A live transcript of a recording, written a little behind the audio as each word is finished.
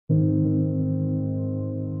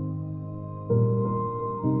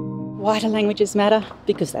Why do languages matter?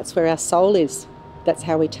 Because that's where our soul is. That's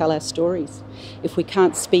how we tell our stories. If we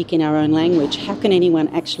can't speak in our own language, how can anyone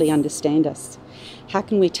actually understand us? How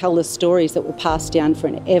can we tell the stories that will pass down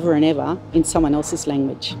forever and ever in someone else's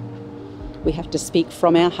language? We have to speak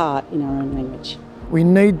from our heart in our own language. We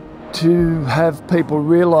need to have people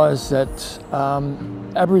realise that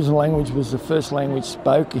Aboriginal language was the first language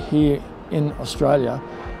spoken here in Australia.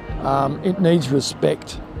 It needs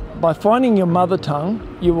respect. By finding your mother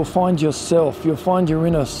tongue, you will find yourself, you'll find your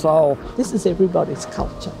inner soul. This is everybody's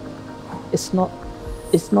culture. It's not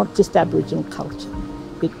just Aboriginal culture.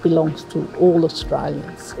 It belongs to all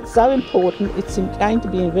Australians. It's so important. It's going to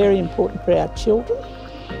be very important for our children.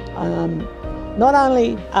 Not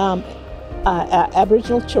only our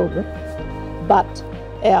Aboriginal children, but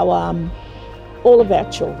all of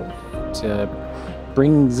our children. It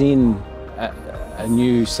brings in a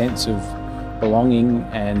new sense of belonging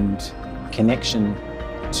and connection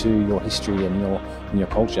to your history and your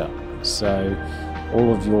culture. So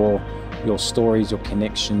all of your stories, your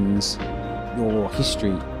connections, your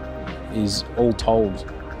history is all told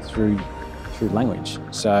through language.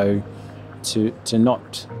 So to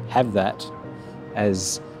not have that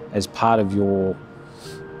as part of your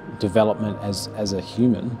development as a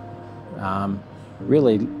human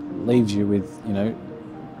really leaves you with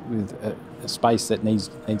a space that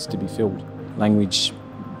needs to be filled. Language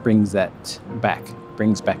brings that back,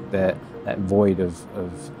 brings back that void of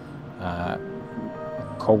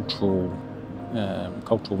cultural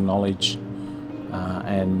knowledge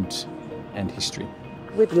and history.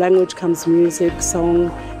 With language comes music, song,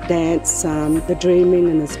 dance, the dreaming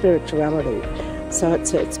and the spirituality. So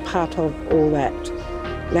it's part of all that.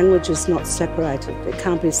 Language is not separated. It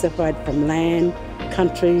can't be separated from land,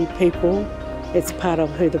 country, people. It's part of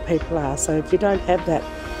who the people are. So if you don't have that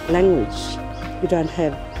language, you don't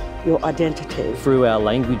have your identity. Through our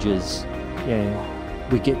languages,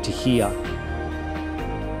 we get to hear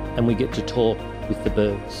and we get to talk with the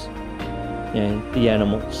birds, the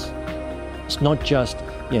animals. It's not just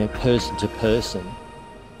person to person.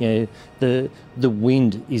 The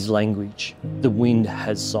wind is language. The wind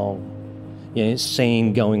has song.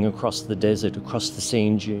 Sand going across the desert, across the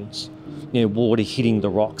sand dunes. Water hitting the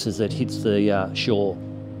rocks as it hits the shore.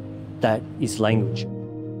 That is language.